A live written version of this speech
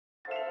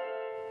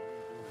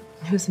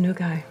Who's the new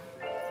guy?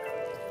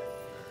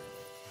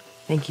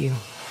 Thank you.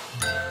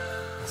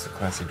 It's a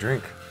classy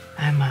drink.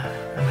 I'm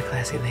a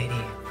classy lady.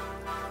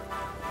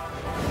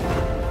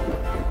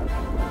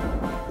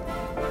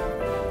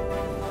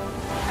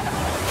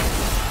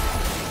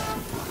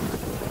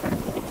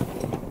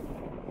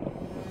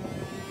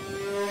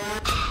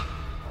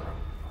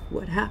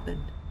 What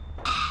happened?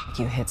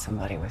 You hit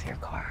somebody with your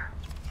car.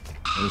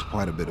 There was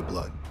quite a bit of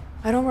blood.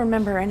 I don't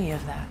remember any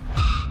of that.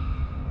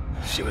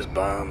 She was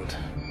bombed.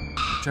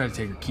 I tried to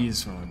take her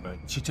keys from her, but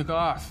she took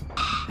off.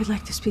 I'd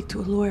like to speak to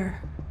a lawyer.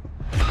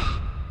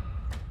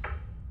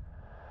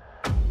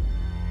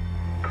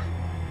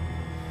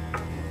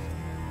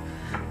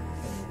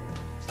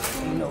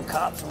 Ain't no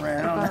cops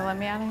around. Oh, let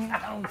me out of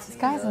here. This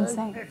guy's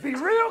insane. Be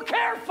real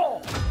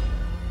careful!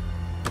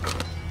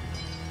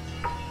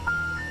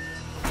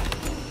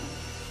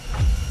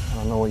 I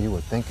don't know what you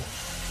were thinking.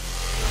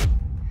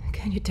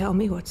 Can you tell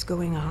me what's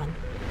going on?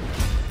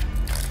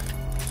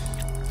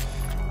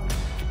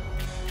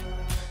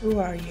 Who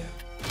are you?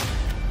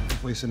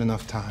 Wasted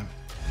enough time.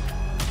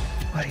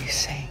 What are you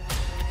saying?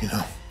 You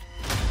know,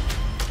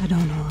 I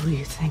don't know who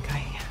you think I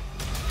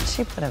am.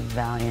 She put a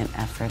valiant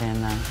effort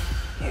in, though.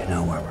 You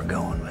know where we're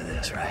going with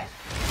this, right?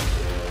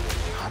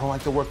 I don't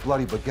like to work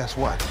bloody, but guess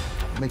what?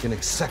 I'll make an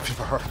exception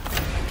for her.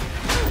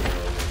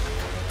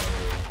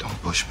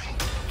 Don't push me.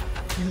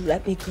 You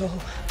let me go.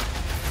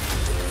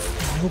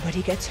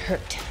 Nobody gets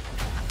hurt.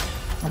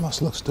 I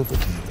must look stupid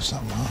to you or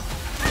something, huh?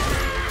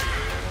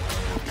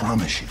 I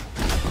promise you,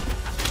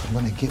 I'm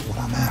gonna get what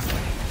I'm after.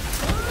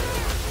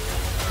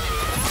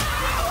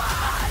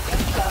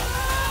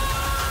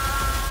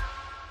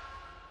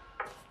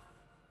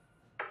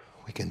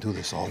 We can do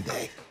this all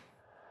day.